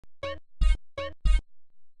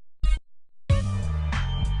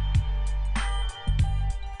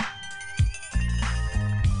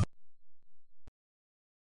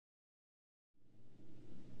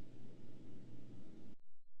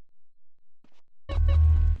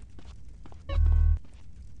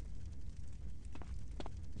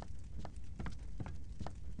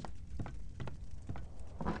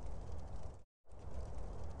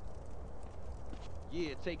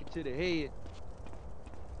Yeah, take it to the head.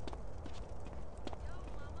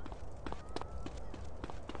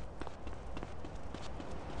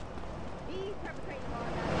 These perpetrators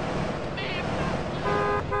are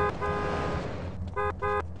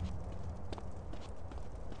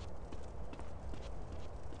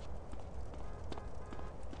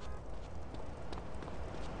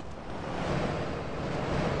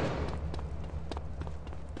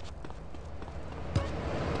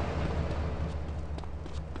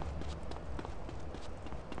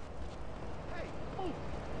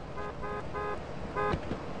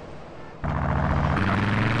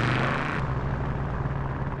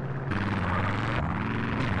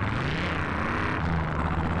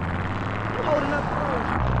Holding up the road.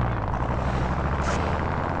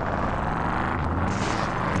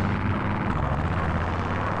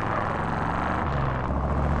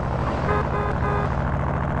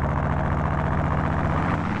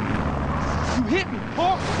 You hit me,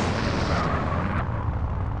 Park!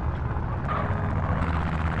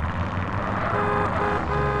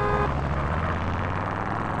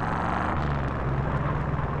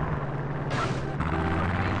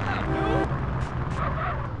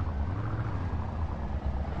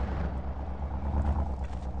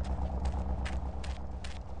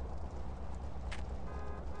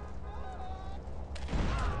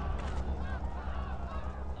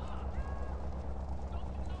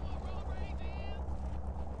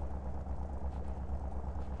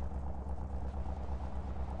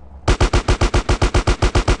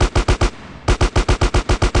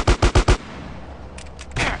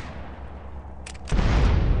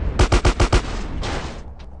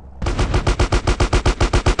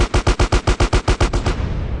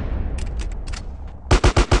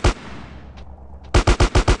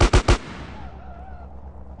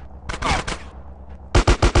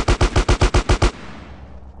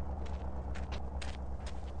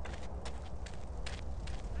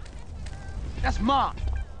 That's mine.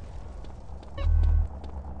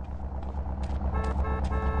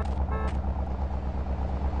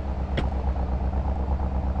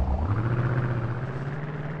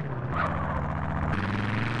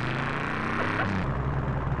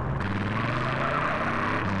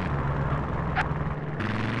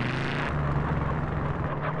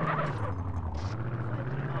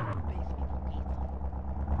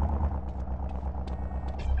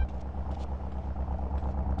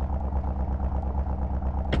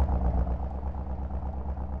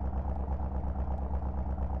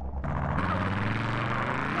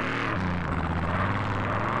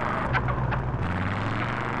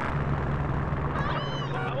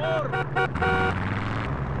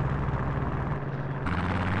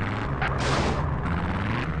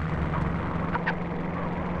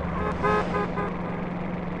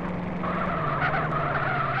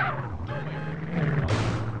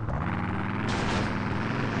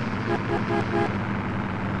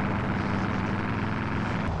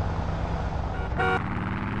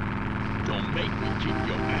 Don't make me kick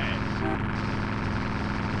your ass.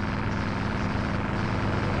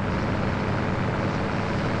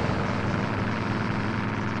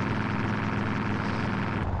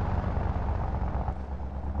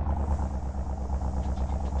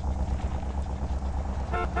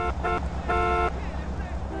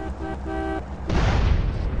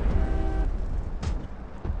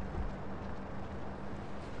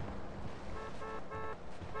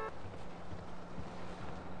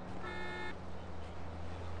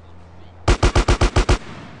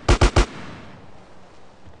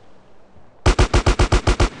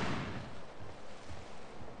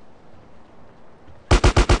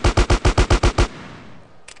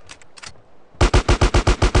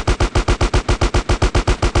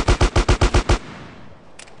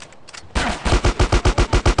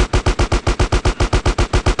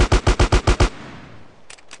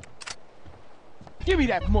 Give me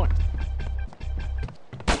that money.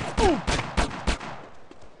 Ooh.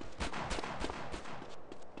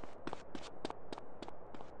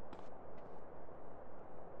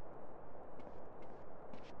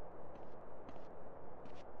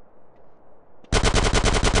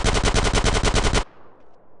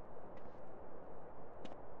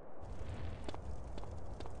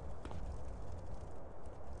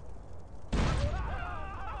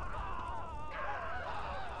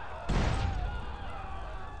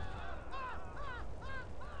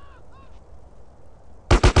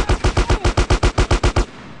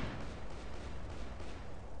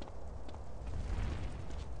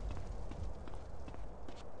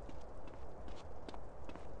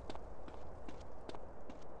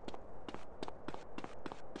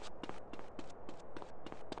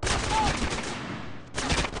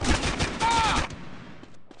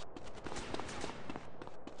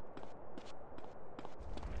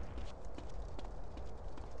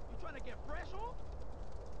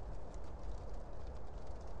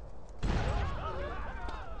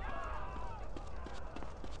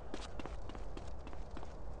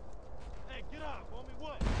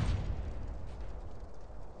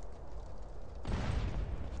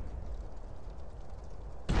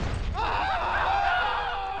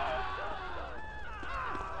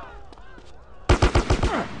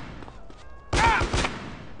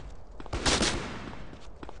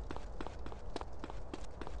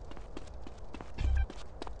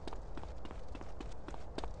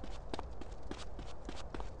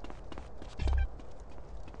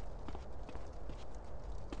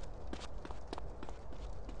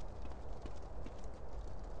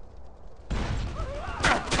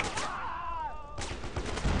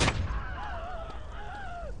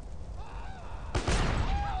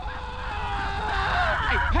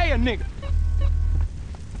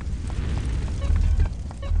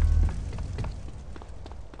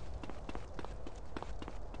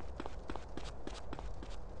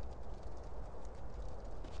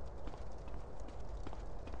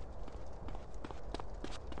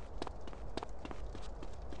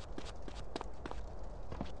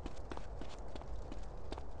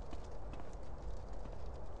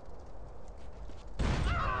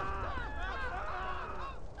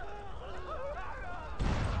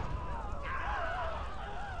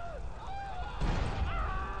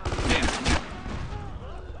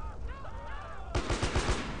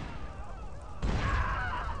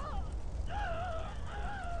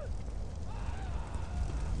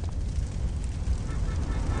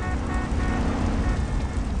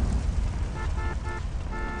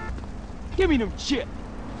 Give me them chips.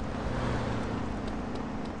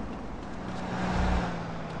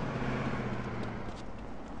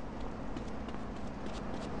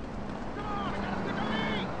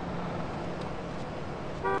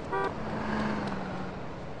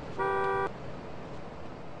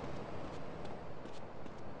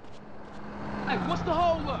 Hey, what's the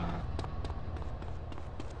hold up?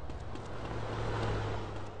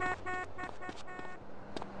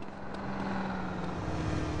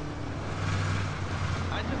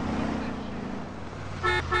 I just learned this shit.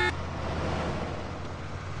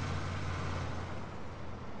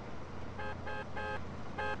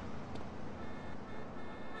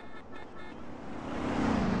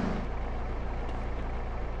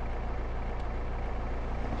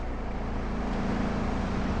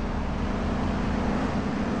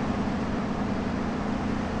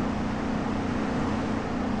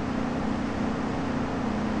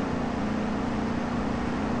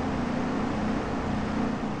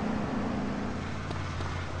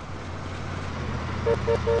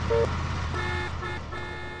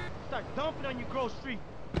 Start dumping on your grocery.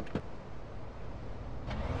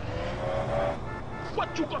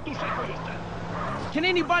 What you got to say for yourself? Can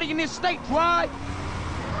anybody in this state drive?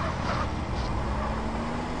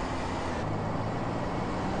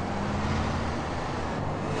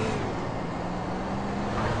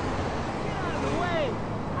 Get out of the way!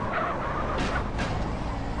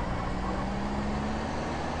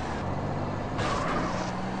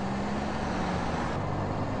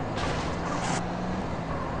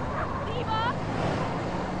 Diva!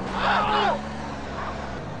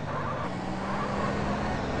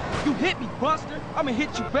 You hit me, Buster. I'ma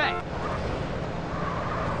hit you back.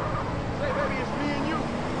 Say, baby, it's me and you.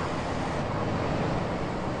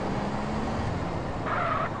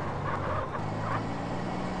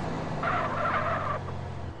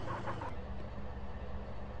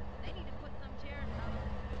 They need to put some chairs out.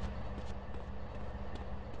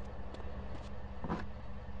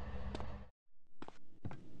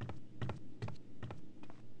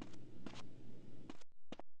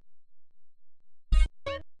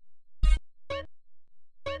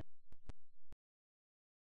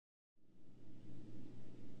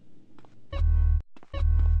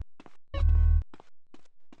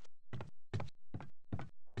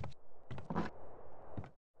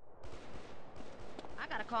 I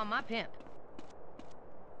gotta call my pimp.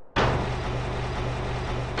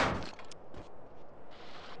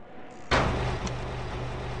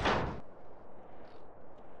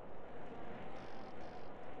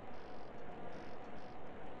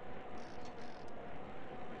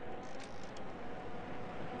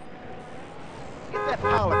 Get that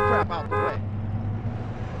pile of crap out the way.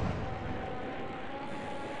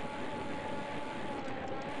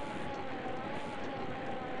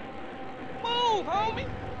 Move, homie!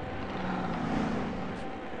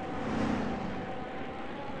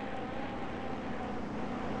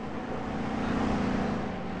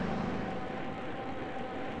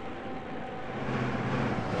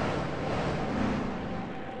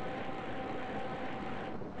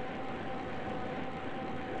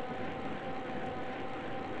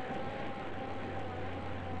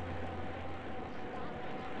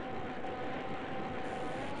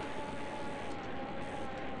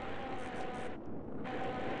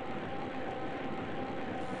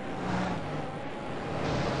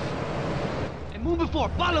 And move before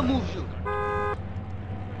Bala moves you.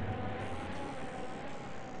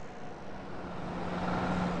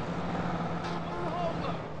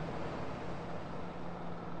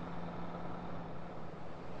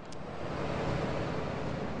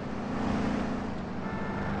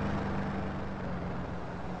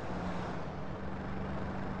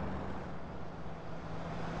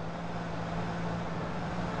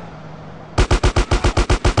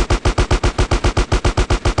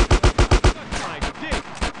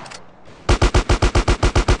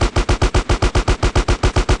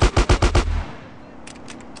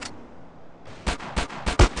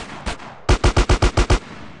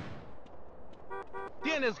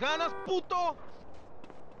 ¿Tienes ganas, puto?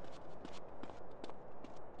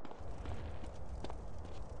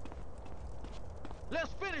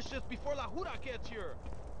 Let's finish this before La Jura gets here.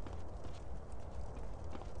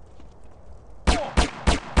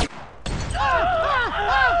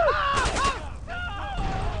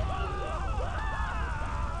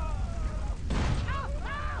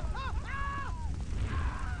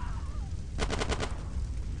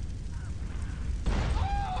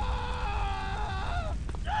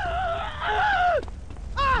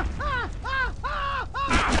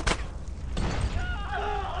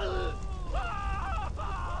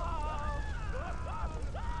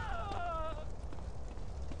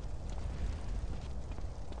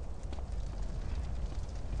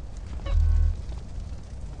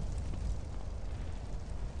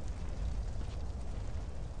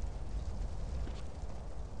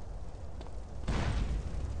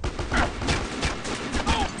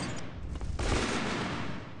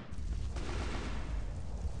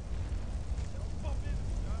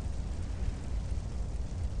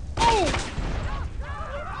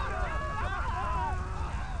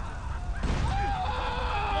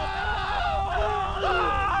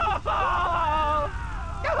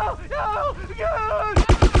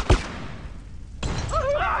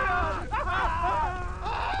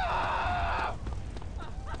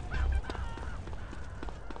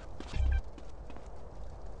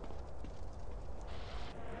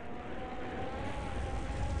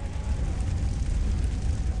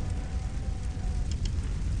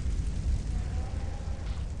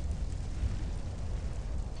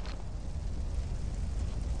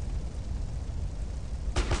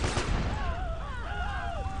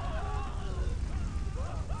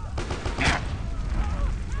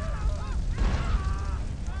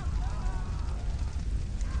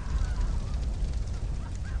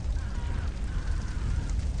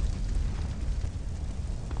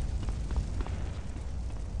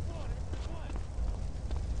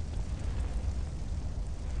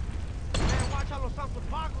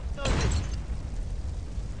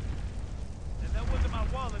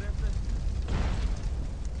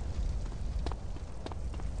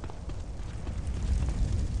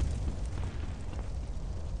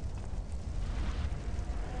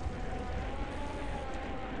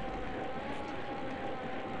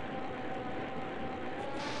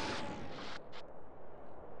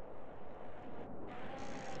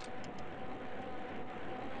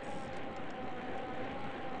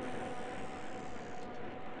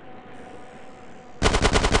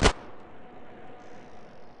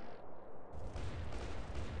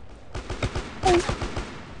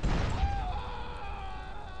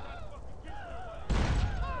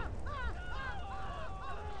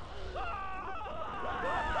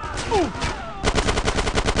 All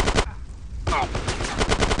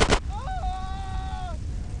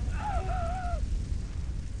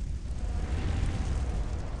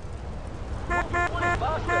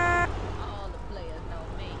the players know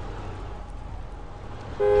me.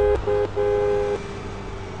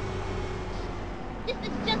 This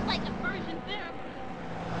is just like immersion therapy.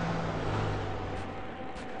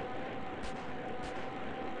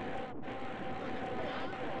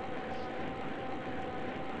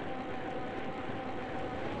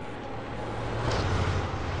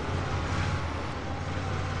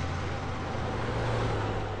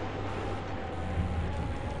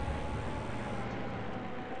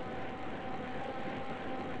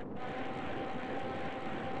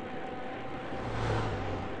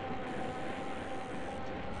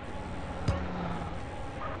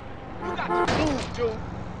 You got to move, dude.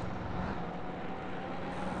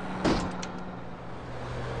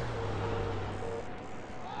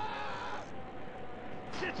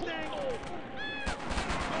 Shit stink.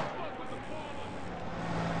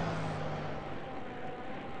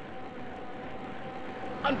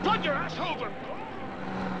 Unplug your assholes and...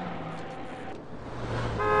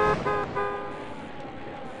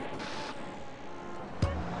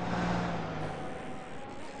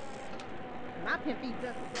 My pimping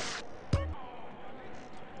doesn't.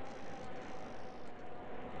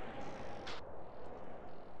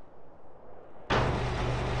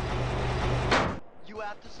 You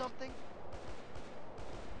after something?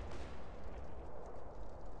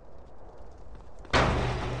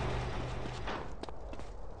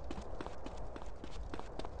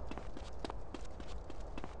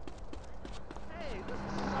 Hey, this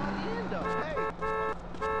is Saliendo. Hey.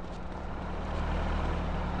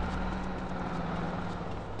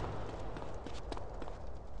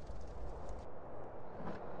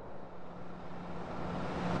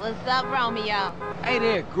 What's up, Romeo? Hey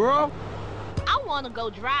there, girl. I want to go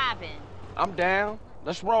driving. I'm down.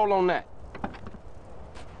 Let's roll on that.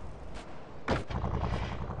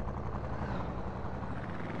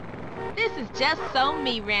 This is just so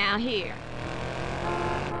me round here.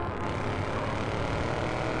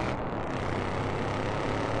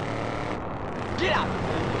 Get out!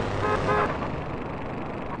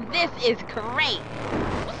 This is great.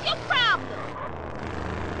 What's your problem?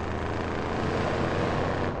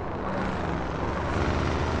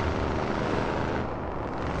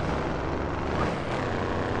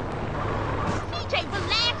 CJ,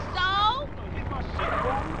 relax, dog.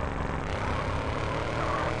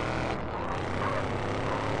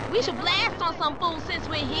 We should blast on some fool since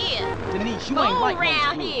we're here. Denise, you Go ain't like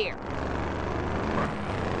around most here.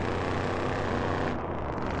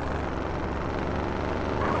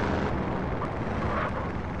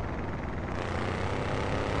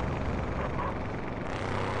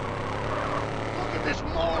 Look at this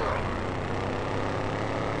moron.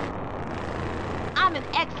 I'm an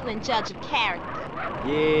excellent judge of character.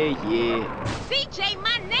 Yeah. CJ,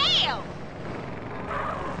 my nails!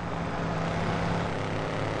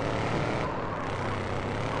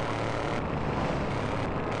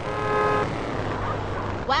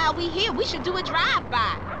 While we here, we should do a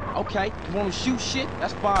drive-by. Okay, you wanna shoot shit?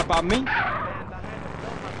 That's fine by me. I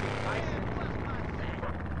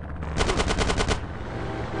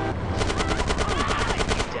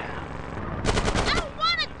don't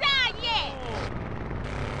want to die yet!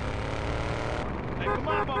 Hey, come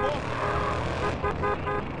on, Bubba.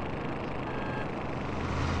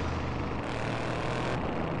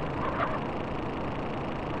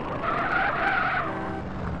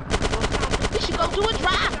 We should go do a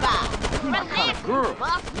drive-by. You my kind of girl.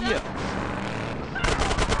 Buster. Yeah.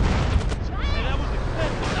 Hey, that was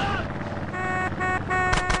expensive.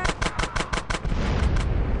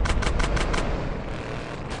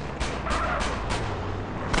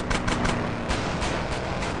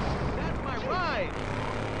 That's my ride.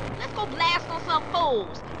 Let's go blast on some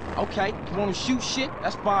fools. Okay, you wanna shoot shit?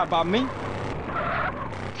 That's fine by me.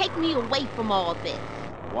 Take me away from all this.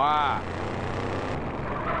 Why?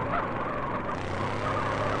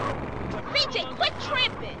 CJ, quit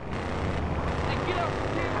tripping. Hey, get up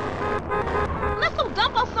here. Let's go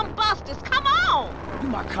dump on some busters. Come on. You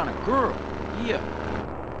my kind of girl. Yeah.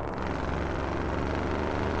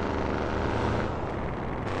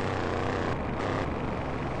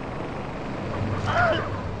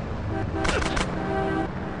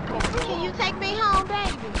 Can you take me home,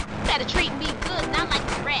 baby? You better treat me good, not like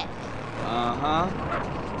the rest. Uh-huh.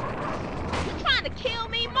 You trying to kill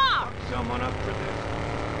me, Mark? Someone up for this.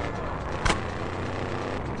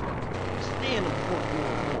 Stand up for it.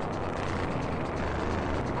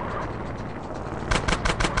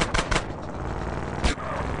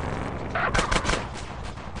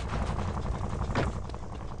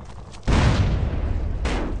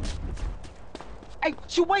 Hey,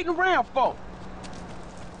 what you waiting around for?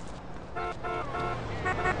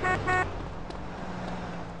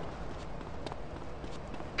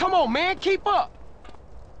 Come on, man, keep up.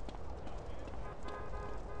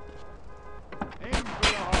 Aim for the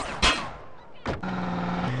heart.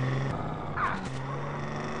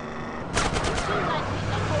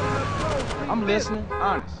 I'm listening,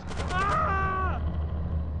 honest.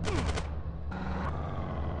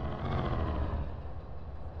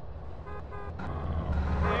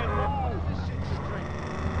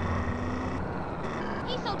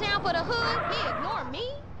 He's so down for the hood, he ignore me.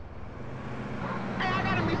 Hey, I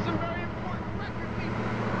gotta meet some very important record people.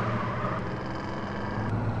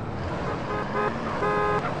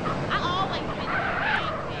 I always been in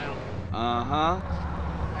the Uh-huh.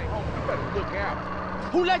 Hey, homie, you better look out.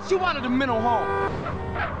 Who let you out of the mental home?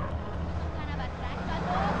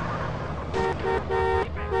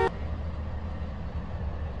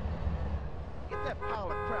 Get that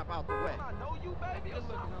pile of crap out the way. I know you, baby. Good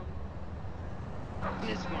looking, homie.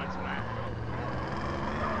 This one's mine.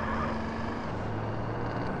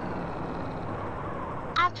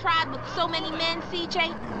 I've tried with so many men,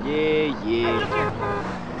 CJ. Yeah.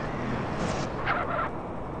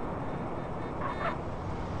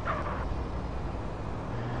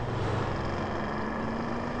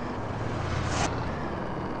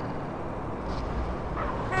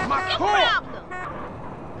 My What's your car! problem?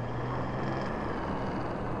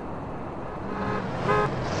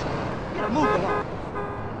 Get a move along.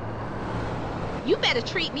 You better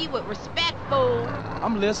treat me with respect, fool.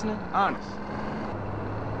 I'm listening, honest.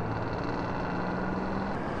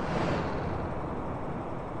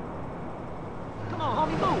 Come on,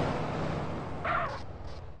 homie, move.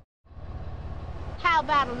 How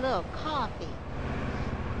about a little coffee?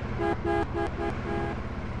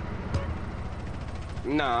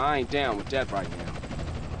 Nah, I ain't down with that right now.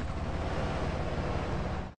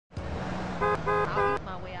 I'll eat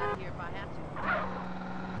my way out of here if I have to.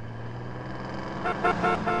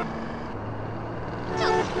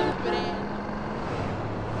 Just stupid ass.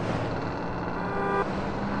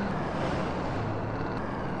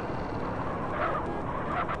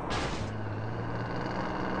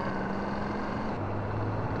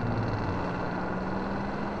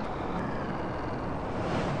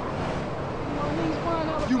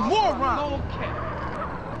 You moron! Okay.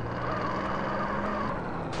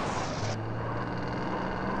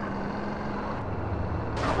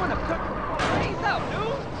 I wanna cut your face out,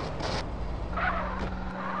 dude!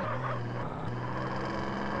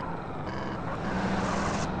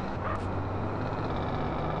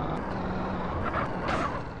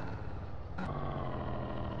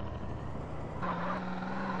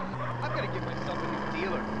 I've got to get myself a new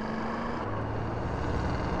dealer.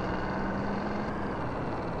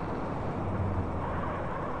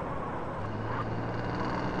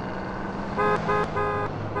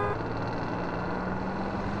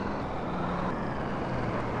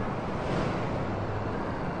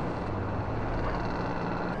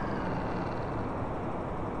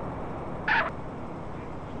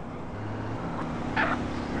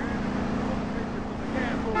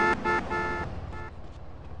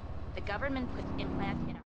 The government puts implants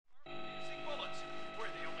in our... Using bullets. We're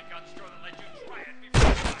the only gun store that let you try it before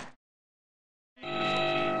you buy it.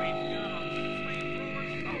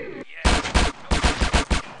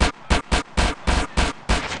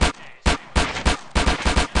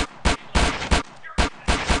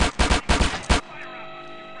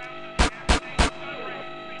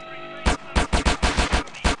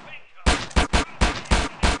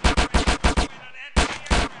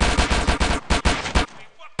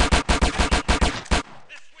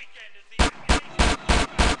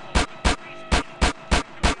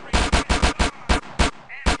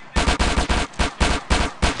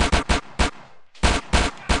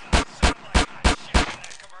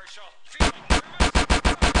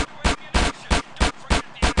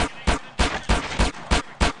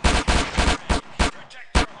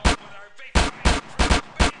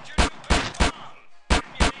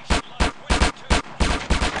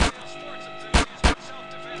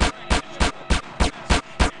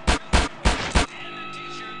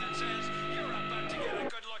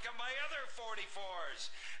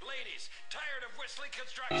 Ladies, tired of whistling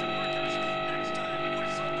construction workers? Next time,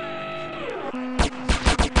 whistle back.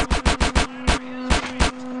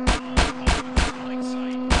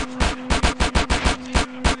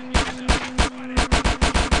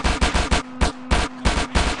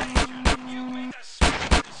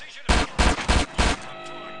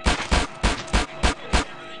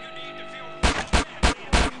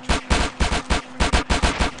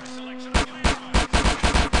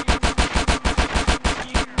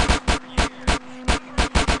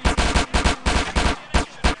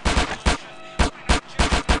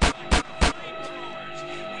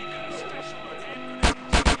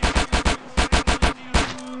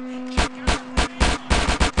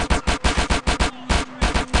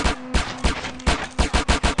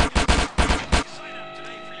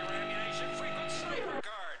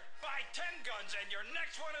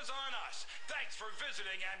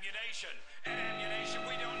 ammunition. At ammunition,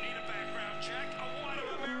 we don't need a background check. A wad of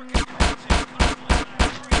American currency,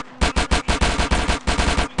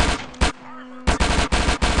 armor,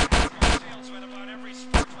 salesman about every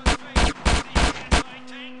sportsman's face. The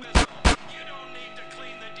anti-tank missile. You don't need to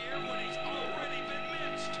clean the deer when he's already been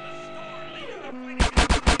minced. The store leader of fighting.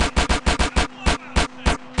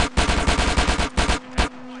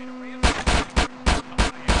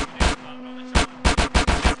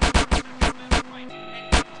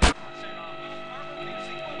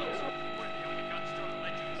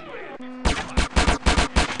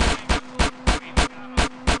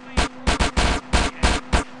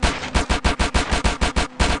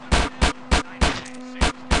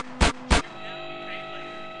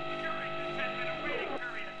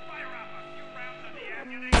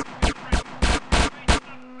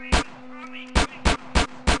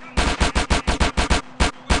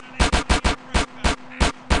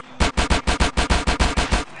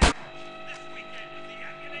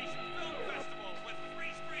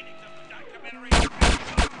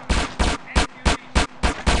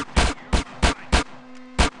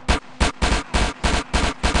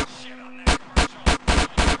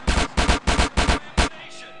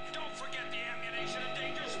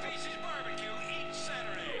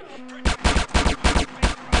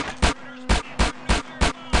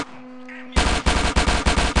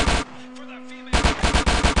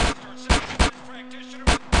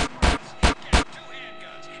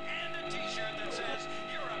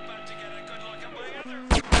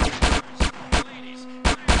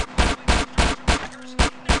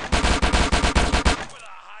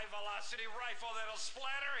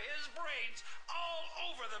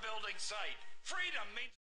 Site. Freedom means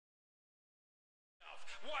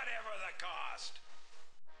whatever the cost.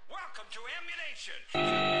 Welcome to ammunition. You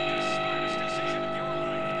made the smartest decision of your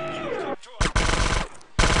life. You've come to a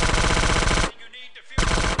you need to feel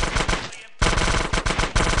completely empowered.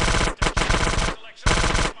 Selection of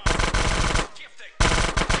ammo. Gift it.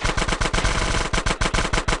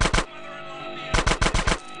 Mother-in-law meal.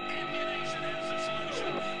 Ammunition has the solution.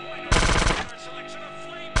 Why not our selection of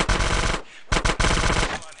flame?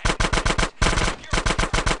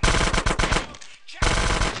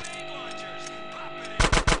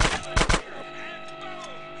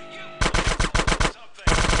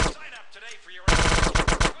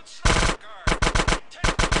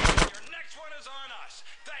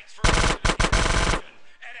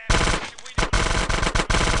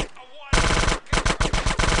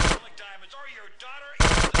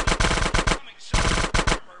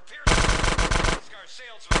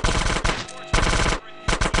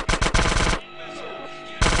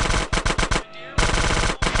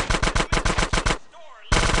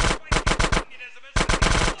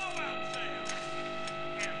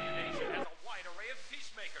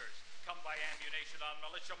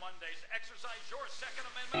 Mondays, exercise your Second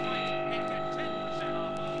Amendment right and get 10%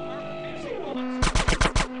 off all armor-piercing bullets.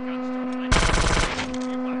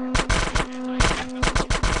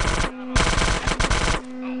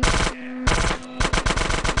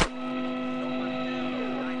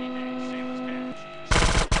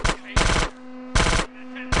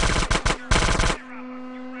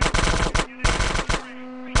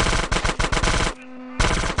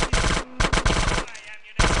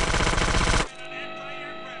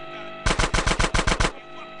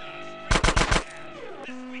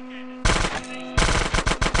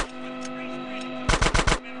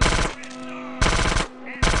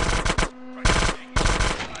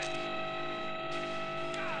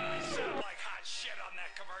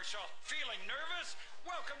 Feeling nervous?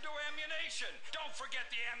 Welcome to ammunition. Don't forget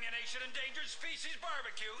the Ammunition Endangered Species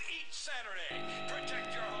Barbecue each Saturday.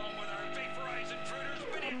 Protect your home with our vaporize intruders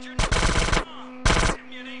miniature bomb.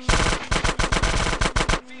 Ammunition.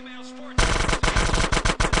 Female sports.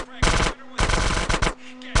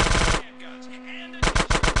 Get handguns and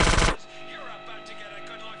additions. You're about to get a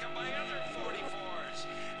good look at my other 44s.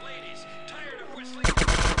 Ladies, tired of whistling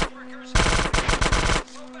workers?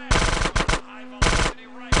 So bad. High velocity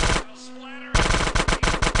rifle splatter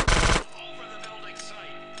over the building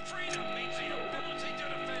site. Freedom means the ability to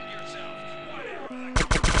defend yourself. Whatever the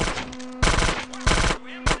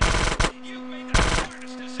you made the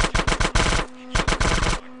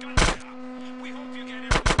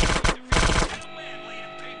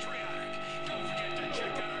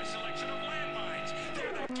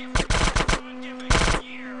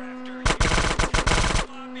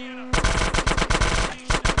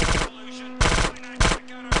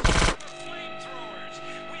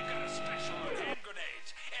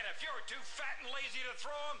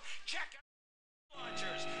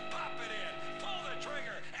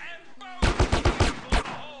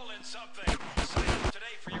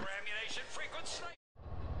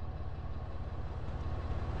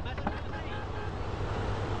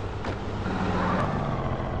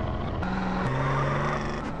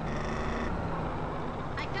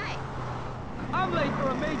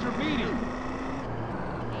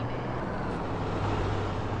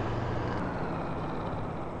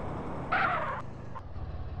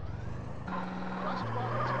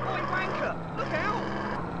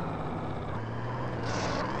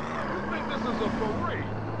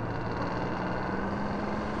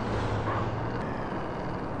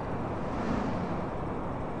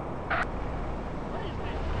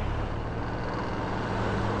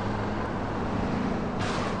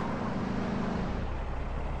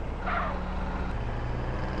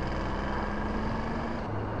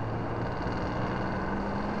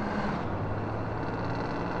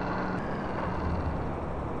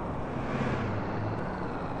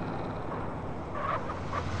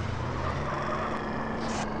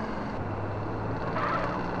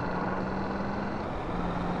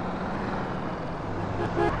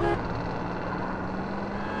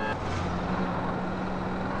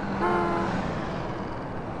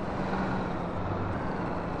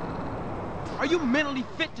Are you mentally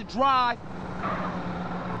fit to drive?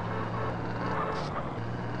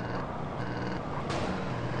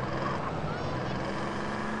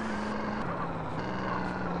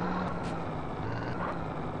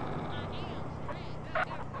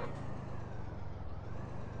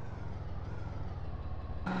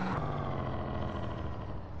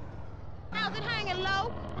 How's it hanging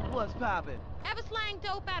low? What's poppin'? Ever slang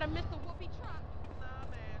dope out of Mr. Whoopi truck? Nah,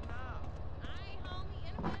 man, nah. I ain't homie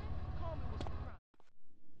in a minute. Call me with some crime.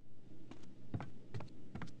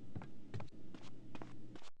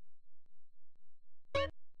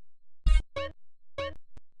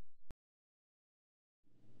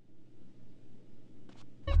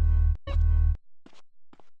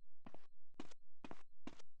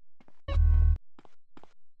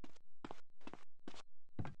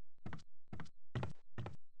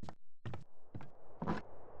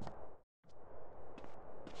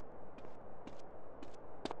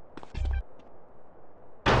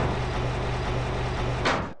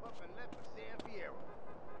 Up and left for San Fierro.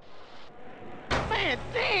 Man,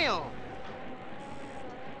 damn!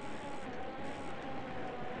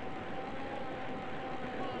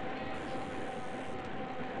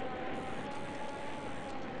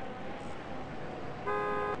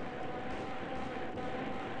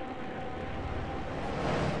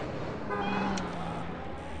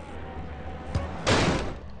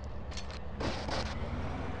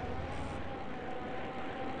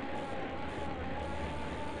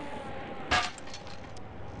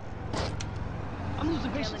 I'm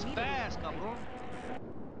losing patience fast, cabrón.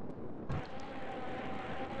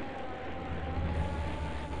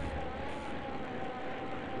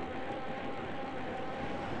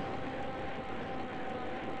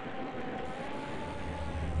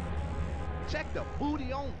 Check the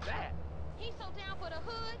booty on that. He so down for the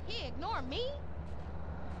hood, he ignore me?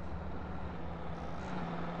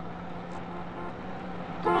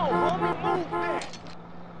 Come on, homie, move that.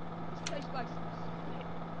 This tastes like some shit.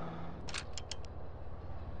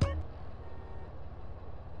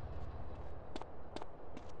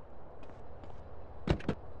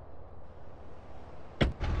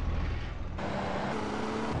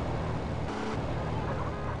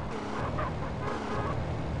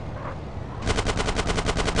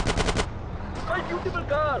 My beautiful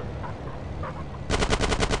girl.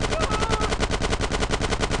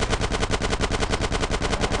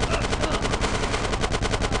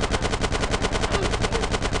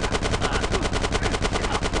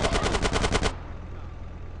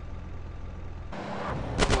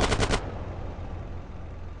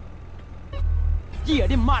 Yeah,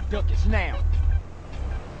 them my duckets now.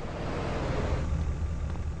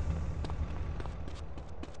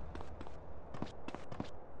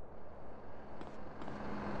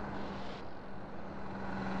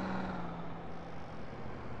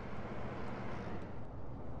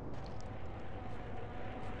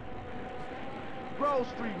 Grove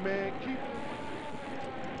Street, man. Keep it.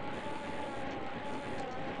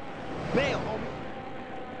 Bail, homie.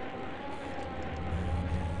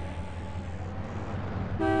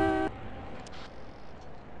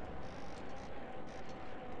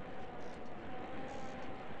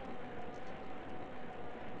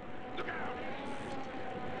 Look out.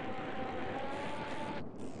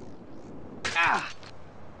 Ah!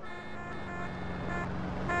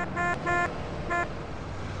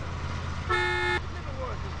 Nigga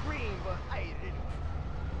was green, but I ate it anyway.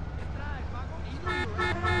 It's alright, Paco. You know you're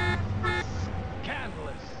right.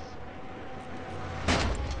 Scandalous.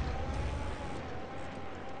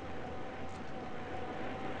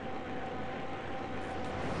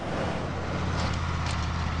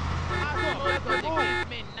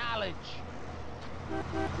 Knowledge.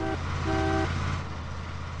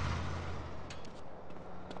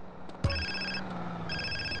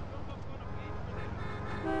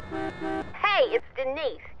 Hey, it's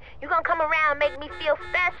Denise. You gonna come around and make me feel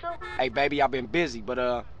special? Hey, baby, I've been busy, but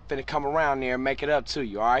finna come around there and make it up to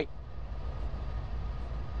you, all right?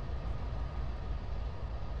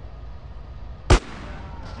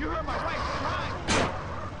 You heard my wife crying.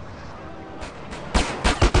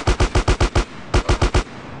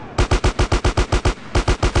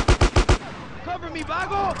 Cover me,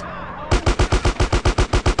 Vago!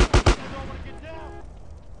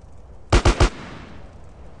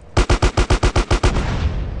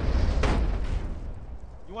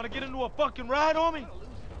 You wanna get into a fucking ride, homie?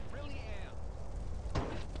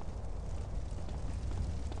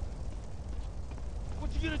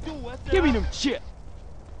 What you gonna do, Wester? Give me them chips.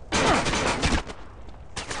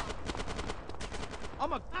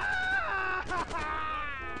 I'm a...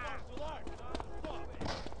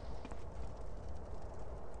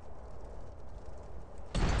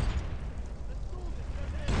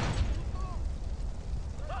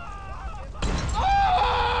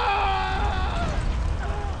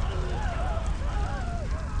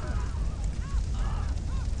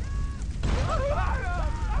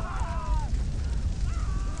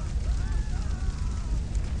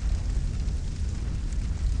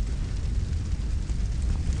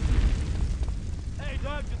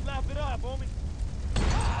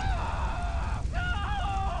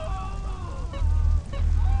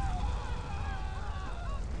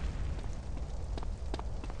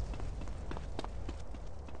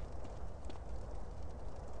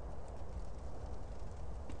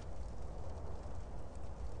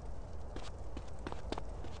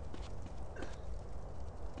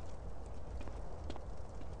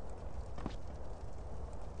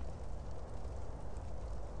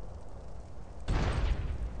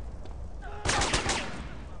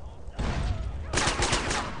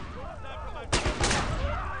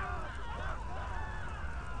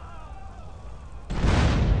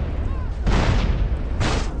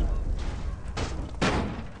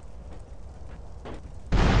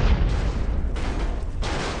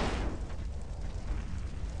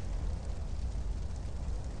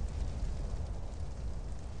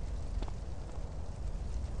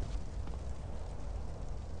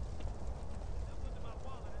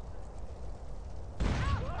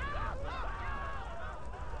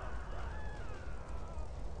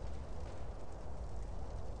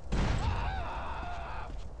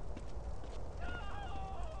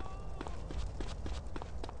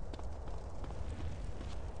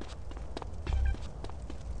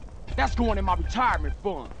 That's going in my retirement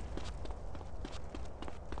fund.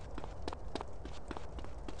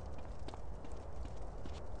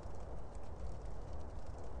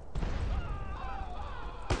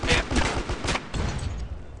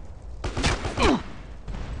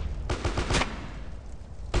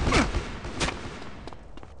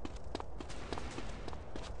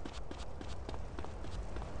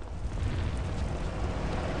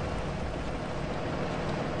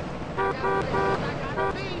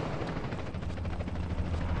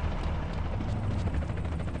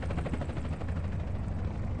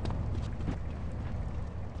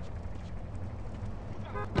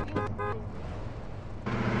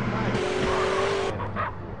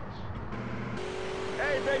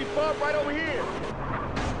 Hey, baby bump, right over here.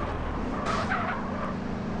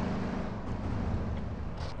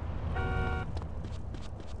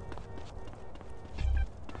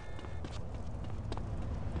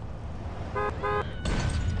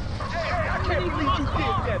 Hey, I can't believe you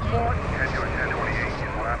did that, boy.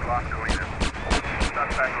 10-28, last lock going in.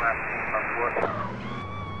 Suspect left, on foot.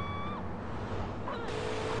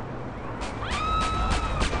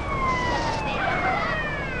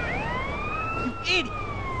 You idiot!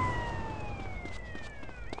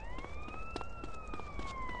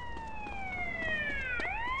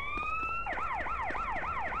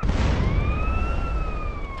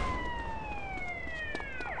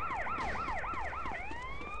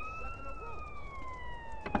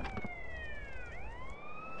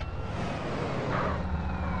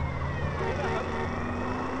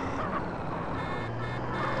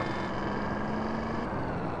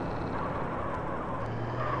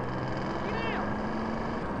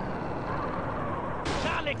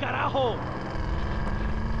 Carajo!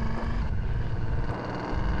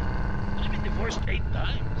 I've been divorced 8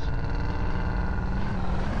 times.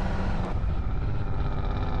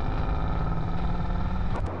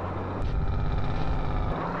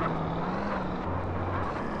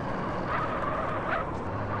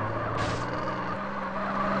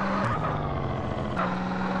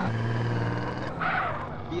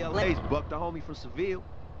 BLA's bucked the homie from Seville.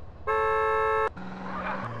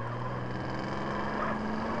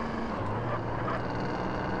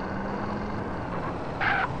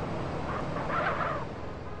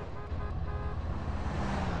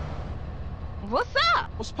 What's up?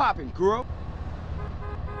 What's poppin', girl?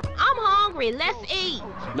 I'm hungry. Let's eat.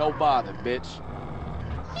 No bother, bitch.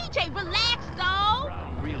 CJ, relax, dog.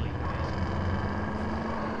 I'm really busy.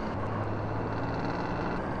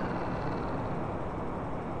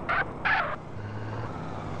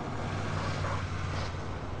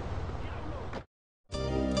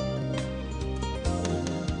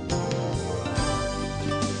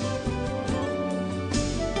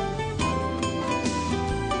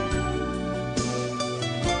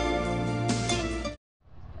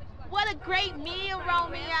 What a great meal,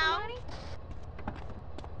 Romeo.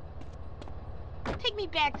 Take me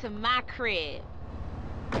back to my crib.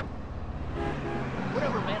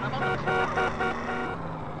 Whatever, man, I'm on the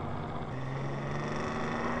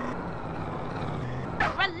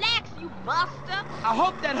Relax, you buster. I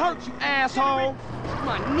hope that hurts, you asshole!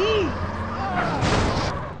 My knee!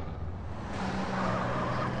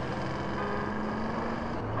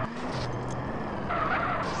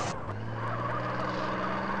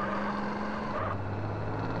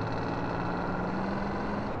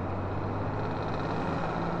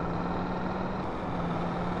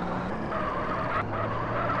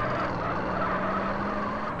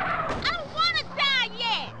 I don't want to die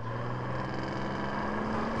yet.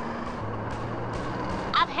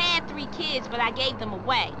 I've had 3 kids, but I gave them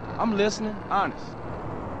away. I'm listening, honest.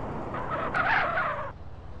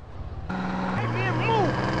 Hey, man,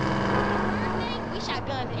 move! We shot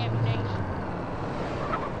guns in every nation.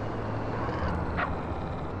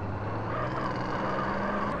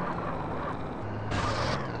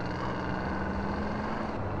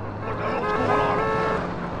 What the hell's going on up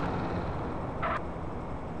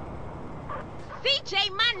there? CJ,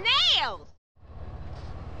 my nails!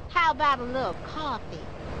 How about a little coffee?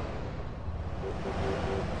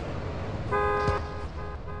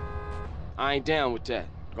 I ain't down with that.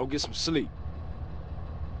 Go get some sleep.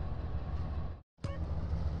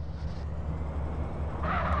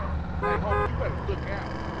 Hey, homie, you better look out.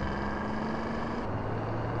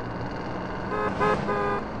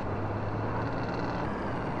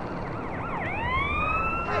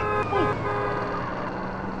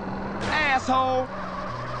 Asshole!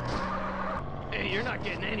 Hey, you're not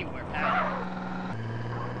getting anywhere, pal.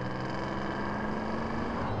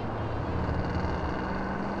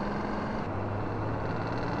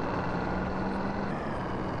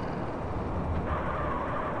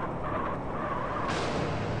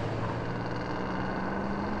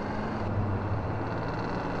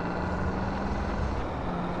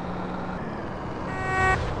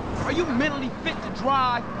 you mentally fit to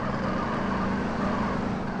drive?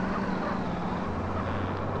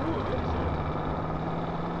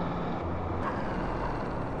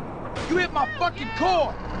 You hit my fucking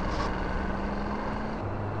car!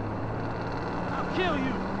 I'll kill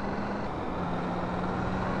you!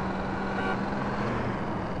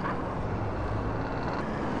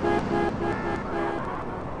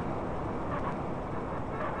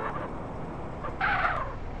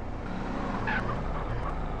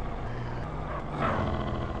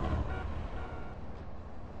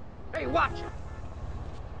 Hey, watch it!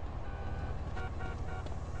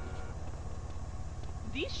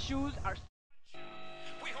 These shoes are...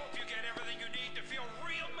 We hope you get everything you need to feel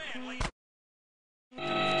real manly. Don't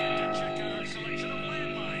forget to check out our selection of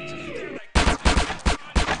landmines. They're the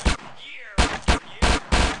year after year.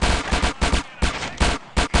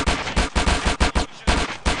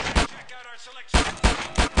 Check out our selection of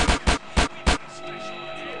we've got a special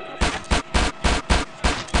on hand grenades.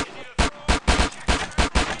 Easy to throw. Check out our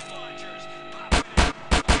grenade launchers. Pop it in.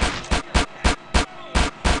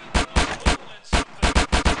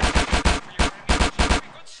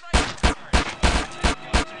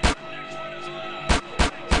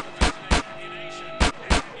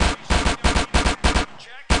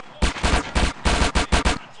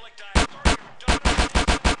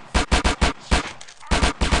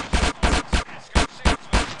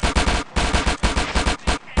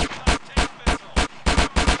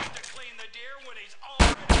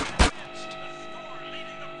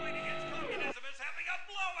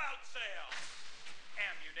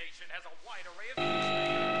 Has a wide array of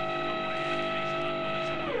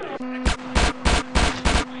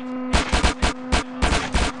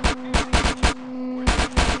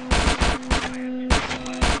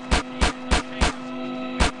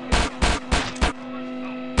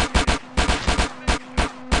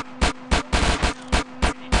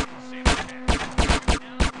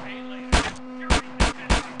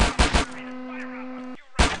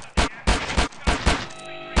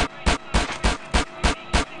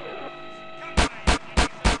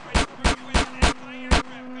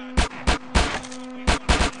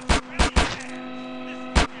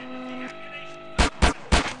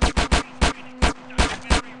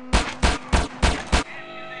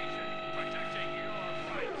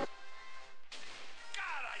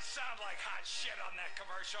shit on that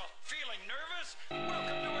commercial. Feeling nervous?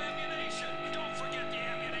 Welcome to ammunition. Don't forget the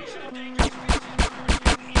ammunition of dangerous species.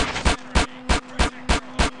 Missionary. Protect your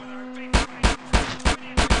home with our big fight.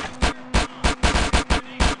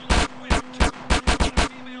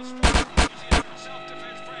 Female strong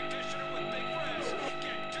self-defense practitioner with big breasts.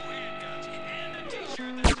 Get 2 handguns and a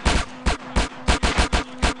t-shirt that says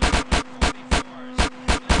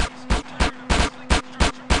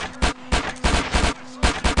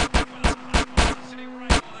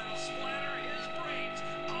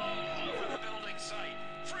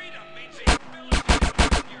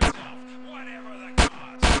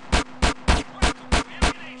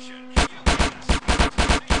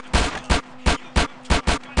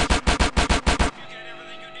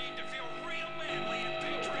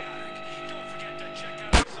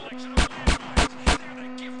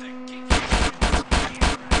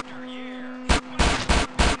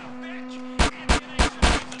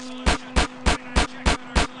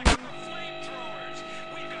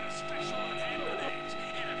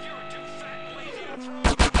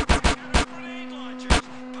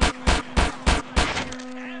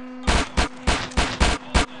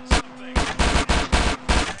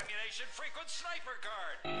sniper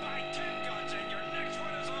guard. Buy 10 guns and your next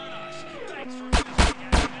one is on us. Thanks for visiting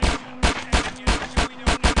ammunition. Ammunition, we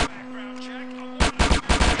don't need a background check. A warrant of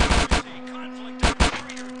emergency. Conflict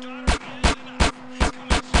over your daughter is enough.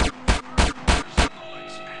 Coming soon. Our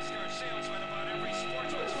bullets. Ask our salesman about every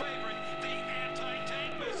sportsman's favorite, the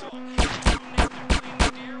anti-tank missile. You don't need to clean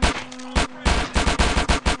the deer when it's already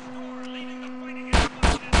or leading the fight against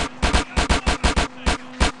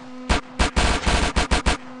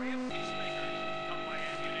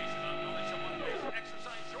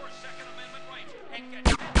exercise your Second Amendment rights and get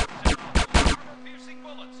armor-piercing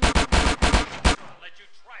bullets. I'll let you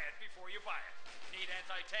try it before you buy it. Need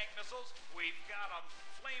anti-tank missiles? We've got them.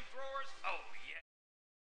 Flamethrowers? Oh, yeah.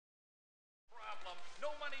 Problem.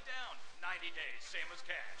 No money down. 90 days, same as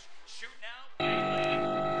cash. Shoot now, pay later.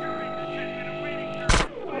 During the 10-minute waiting period,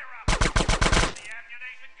 fire up. The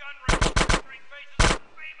ammunition gun range. Three faces of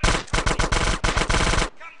famous.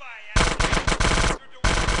 Come by, ammunition. Your door.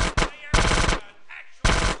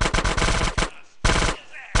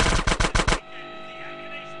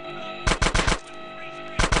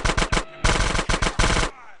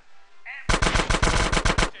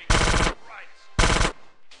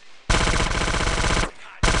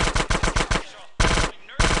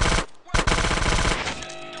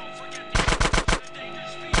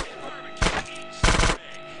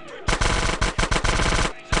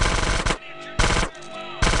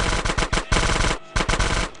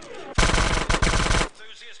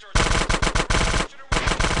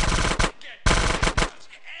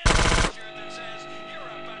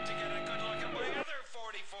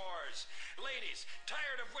 Ladies,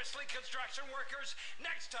 tired of whistling construction workers?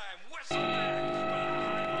 Next time, whistle back with a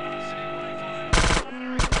high-velocity rifle and a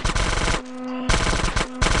splattering.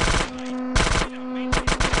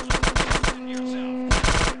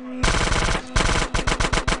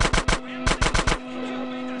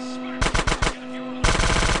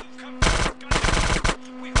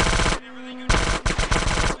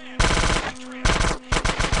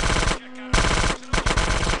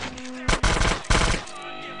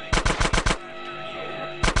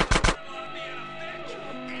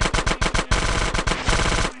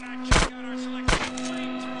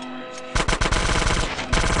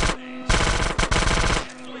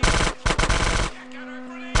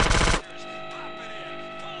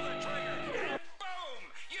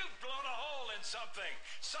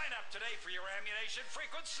 Sign up today for your ammunition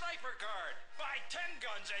frequent sniper card. Buy 10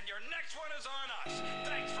 guns and your next one is on us.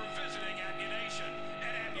 Thanks for visiting Ammunition.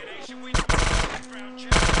 At Ammunition, we do background